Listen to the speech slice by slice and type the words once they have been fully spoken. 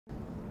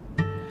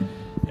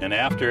And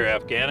after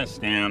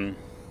Afghanistan,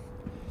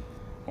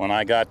 when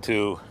I got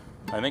to,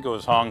 I think it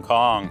was Hong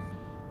Kong,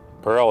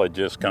 Pearl had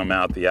just come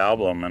out, the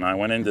album, and I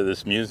went into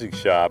this music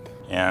shop,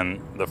 and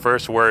the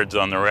first words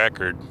on the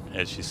record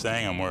as she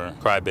sang them were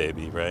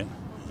 "Crybaby," right?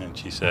 And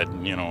she said,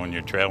 you know, when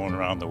you're traveling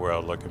around the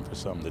world looking for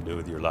something to do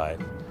with your life,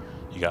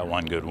 you got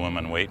one good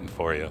woman waiting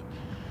for you.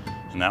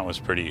 And that was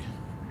pretty,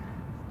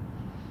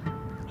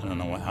 I don't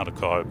know how to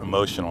call it,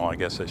 emotional, I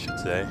guess I should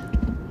say.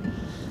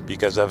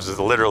 Because that was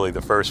literally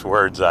the first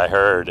words I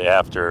heard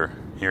after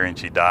hearing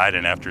she died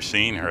and after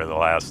seeing her the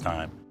last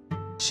time.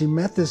 She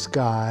met this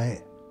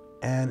guy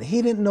and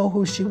he didn't know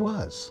who she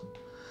was,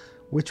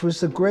 which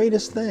was the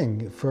greatest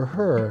thing for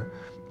her,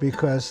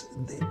 because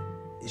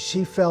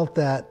she felt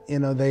that, you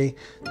know, they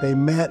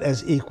met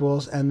as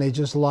equals and they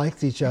just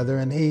liked each other,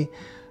 and he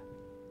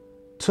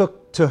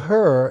took to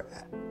her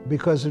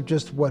because of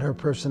just what her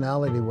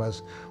personality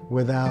was,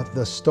 without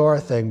the star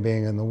thing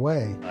being in the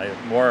way. I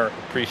more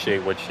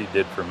appreciate what she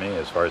did for me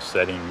as far as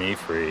setting me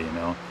free, you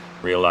know,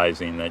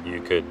 realizing that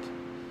you could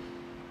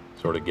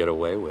sort of get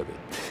away with it,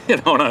 you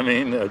know what I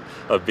mean,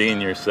 of being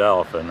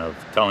yourself and of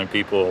telling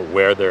people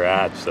where they're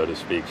at, so to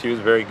speak. She was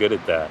very good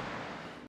at that.